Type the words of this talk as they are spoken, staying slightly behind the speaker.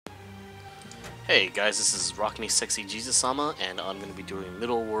Hey guys, this is Rock Me Sexy Jesus Sama, and I'm going to be doing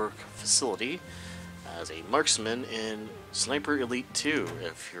Mittelwerk Facility as a marksman in Sniper Elite 2.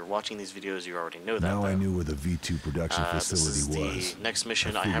 If you're watching these videos, you already know that. Now I knew where the V2 production facility this is was. the next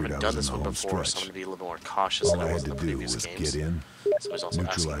mission. I haven't done this one before, so I'm going to be a little more cautious All than I I was had in to the do previous was games. get in, Somebody's also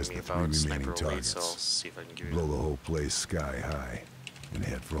neutralize asking me the about 3 Sniper remaining Elite, so I'll targets, see if I can give you blow the whole place sky high, and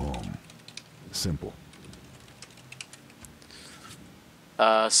head for home. Simple.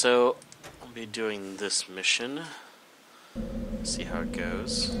 So I'll be doing this mission. See how it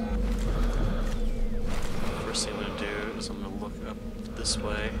goes. First thing I'm going to do is I'm going to look up this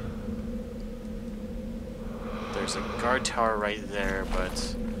way. There's a guard tower right there,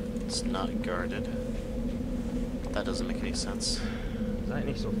 but it's not guarded. That doesn't make any sense. Seid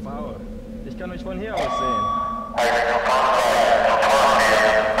nicht so faul. Ich kann euch von hier aus sehen.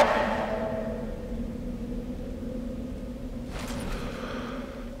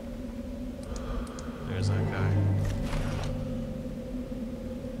 There's that guy.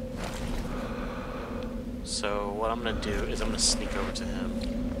 So what I'm going to do is I'm going to sneak over to him.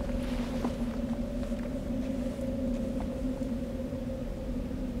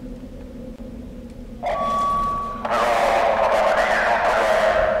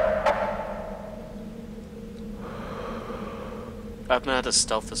 I'm gonna have to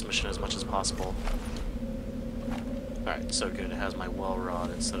stealth this mission as much as possible. Alright, so good. It has my well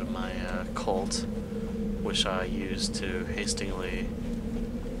rod instead of my Colt, which I used to hastily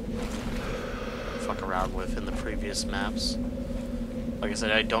fuck around with in the previous maps. Like I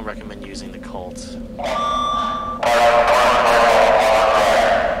said, I don't recommend using the Colt.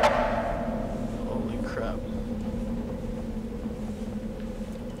 Holy crap.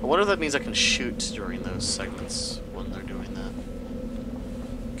 I wonder if that means I can shoot during those segments when they're doing that.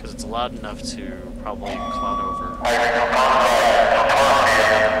 Because it's loud enough to probably cloud over.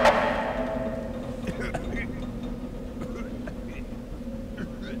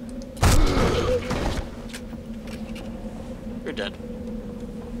 You're dead.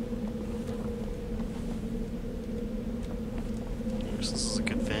 This is a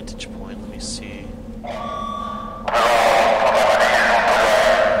good vantage point. Let me see. Let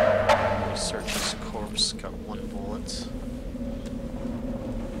me search his corpse. Got one bullet.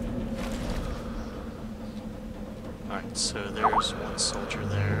 Alright, so there's one soldier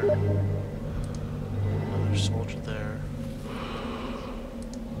there. Another soldier there.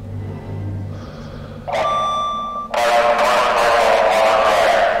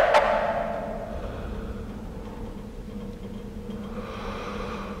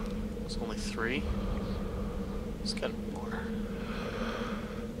 There's only 3. There's gotta be more.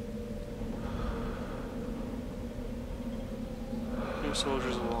 New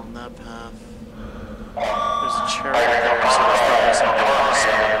soldiers along that path. There's a chariot there, so there's probably somebody else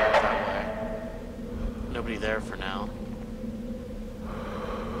that way. Nobody there for now.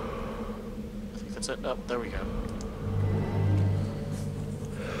 I think that's it. Oh, there we go.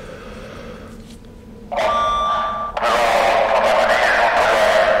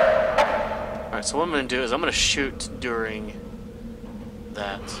 Alright, so what I'm going to do is I'm going to shoot during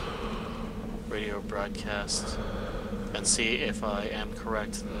that radio broadcast and see if I am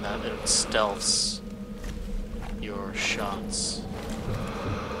correct in that it stealths your shots.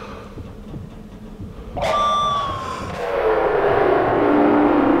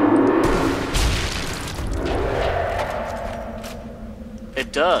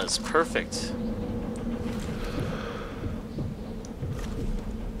 It does. Perfect.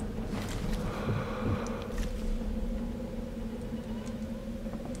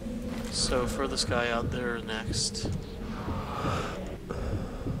 So for this guy out there next.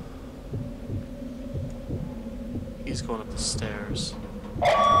 He's going up the stairs.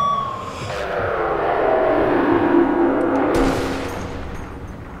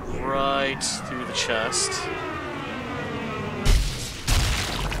 Right through the chest.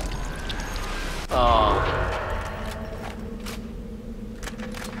 Oh.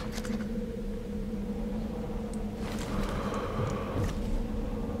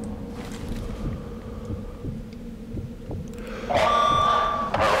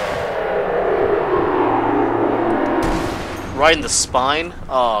 Right in the spine?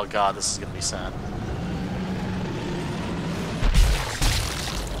 Oh god, this is gonna be sad.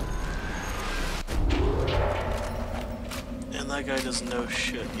 And that guy doesn't know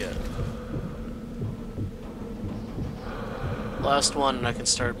shit yet. Last one, and I can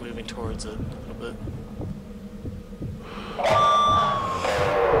start moving towards it a little bit.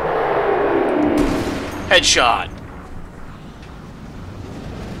 Headshot!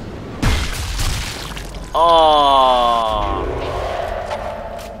 Oh.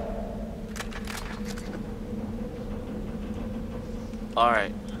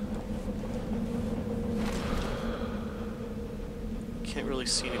 Alright. Can't really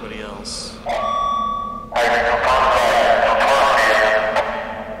see anybody else.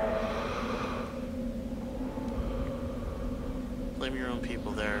 Blame your own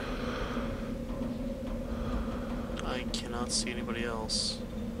people there. I cannot see anybody else.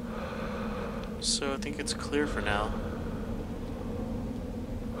 So I think it's clear for now.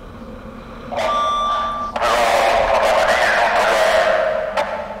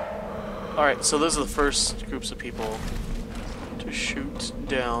 Alright, so those are the first groups of people to shoot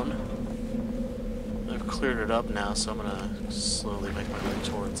down. I've cleared it up now, so I'm gonna slowly make my way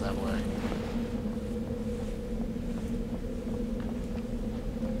towards that way.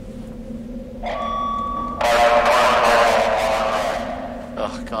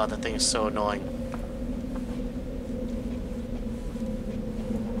 Oh god, that thing is so annoying.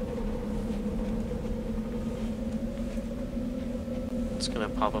 It's gonna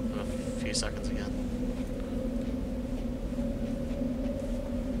pop up in a few seconds again.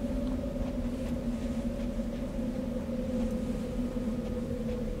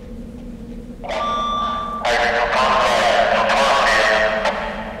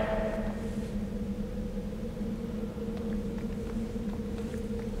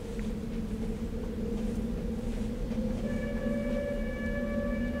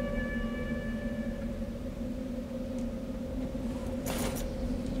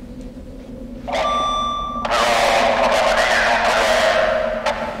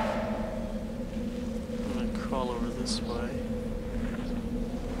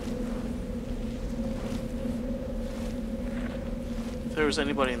 If there was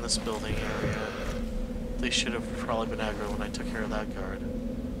anybody in this building area, they should have probably been aggro when I took care of that guard.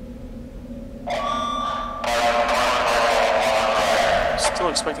 Still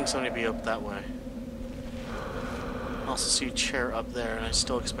expecting somebody to be up that way. I also see a chair up there, and I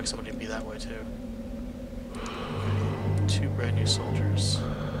still expect somebody to be that way too. Two brand new soldiers.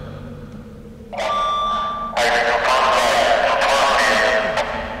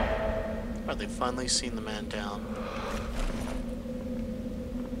 Alright, they've finally seen the man down.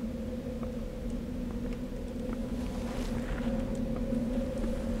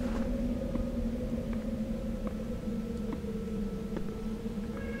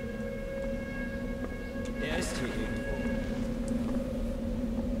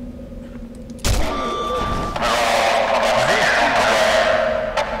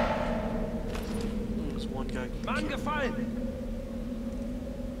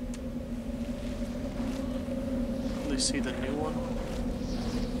 See the new one?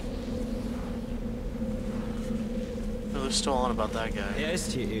 No, they're still on about that guy.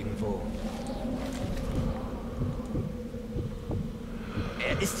 Ist hier irgendwo.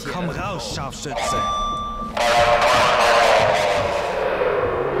 Ist hier. Komm raus, Scharfschütze!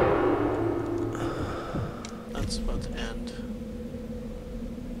 That's about to end.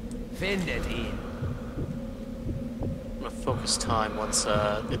 Findet ihn. I'm gonna focus time once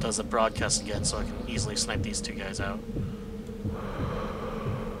it does the broadcast again, so I can easily snipe these two guys out.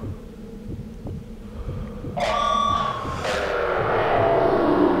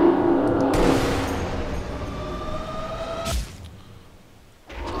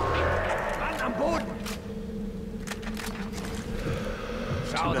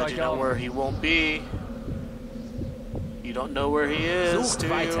 Too bad you know where he won't be. You don't know where he is, do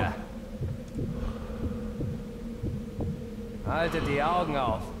you? Haltet die Augen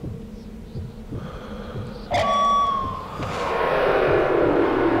auf.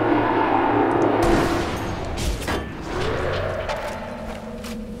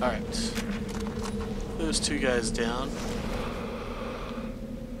 Alright. Those two guys down.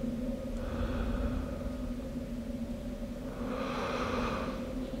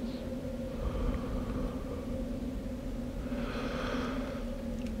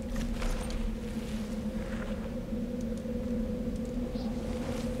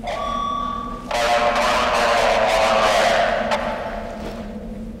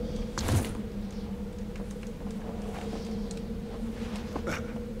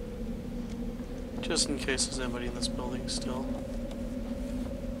 Just in case there's anybody in this building still.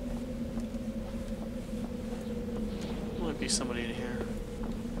 Might be somebody in here.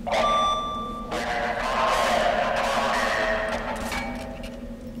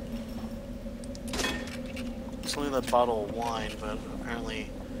 It's only that bottle of wine, but apparently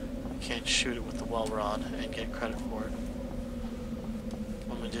you can't shoot it with the well rod and get credit for it.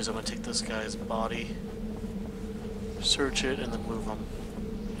 What I'm gonna do is I'm gonna take this guy's body, search it, and then move him.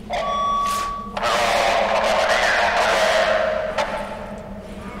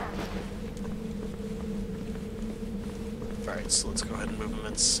 Alright, so let's go ahead and move him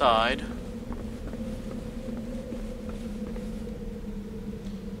inside.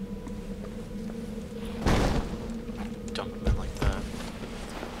 Dump him in like that.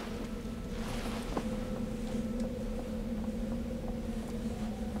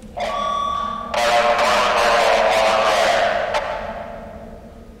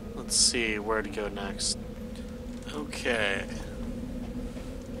 Let's see where to go next. Okay.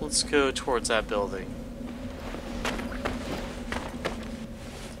 Let's go towards that building.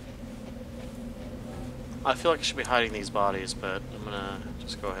 I feel like I should be hiding these bodies, but I'm gonna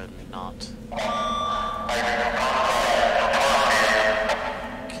just go ahead and not.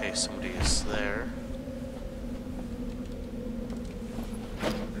 Okay, somebody is there.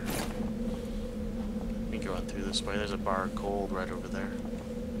 Let me go on through this way. There's a bar of gold right over there.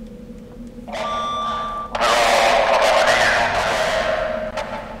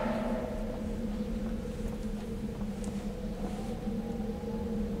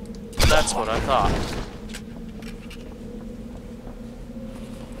 That's what I thought.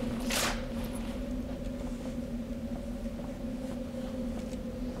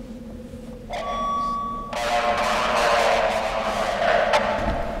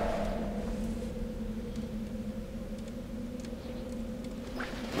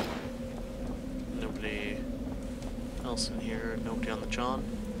 Nobody else in here. Nobody on the John.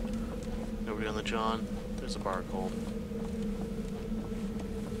 Nobody on the John. There's a bar of gold.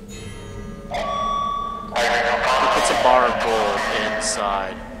 It puts a bar of gold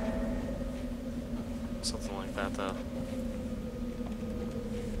inside. Something like that, though.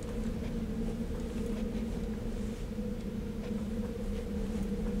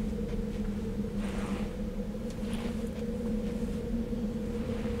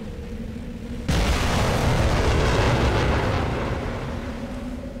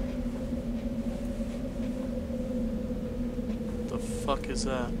 The fuck is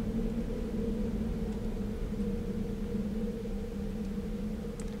that?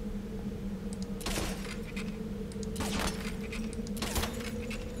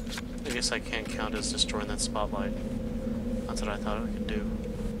 I guess I can't count as destroying that spotlight. That's what I thought I could do.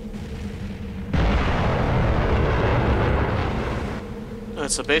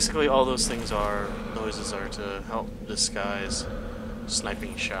 Alright, so basically all those things are, noises are to help disguise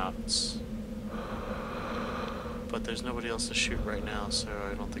sniping shots. But there's nobody else to shoot right now, so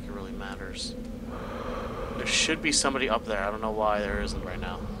I don't think it really matters. There should be somebody up there. I don't know why there isn't right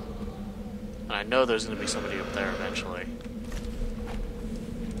now. And I know there's going to be somebody up there eventually.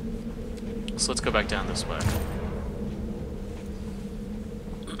 So let's go back down this way.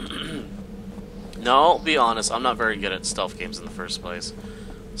 No, I'll be honest, I'm not very good at stealth games in the first place.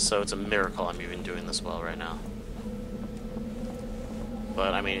 So it's a miracle I'm even doing this well right now.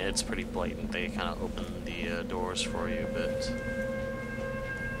 But, I mean, it's pretty blatant. They kind of open the doors for you, but...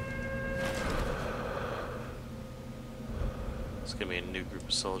 It's gonna be a new group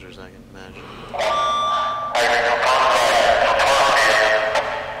of soldiers, I can imagine.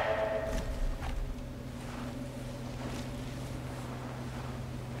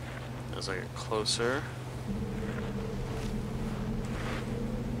 As I get closer...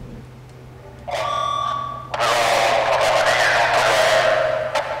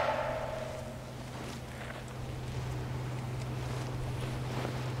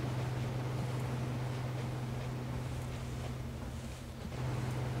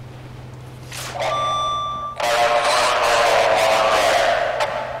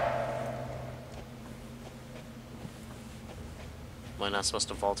 Am I not supposed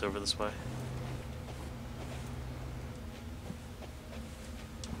to vault over this way?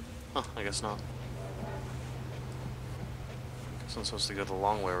 Huh, I guess not. Guess I'm supposed to go the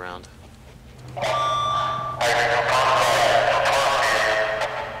long way around. Am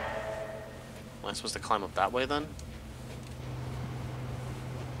I supposed to climb up that way then?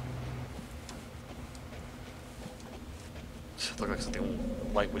 It looked like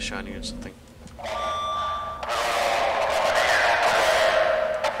something light was shining or something.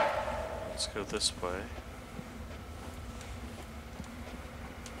 Let's go this way.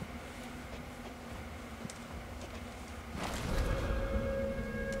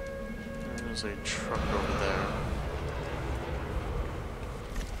 There's a truck over there.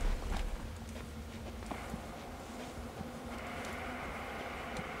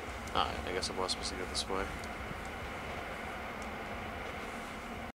 Ah, I guess I was supposed to go this way.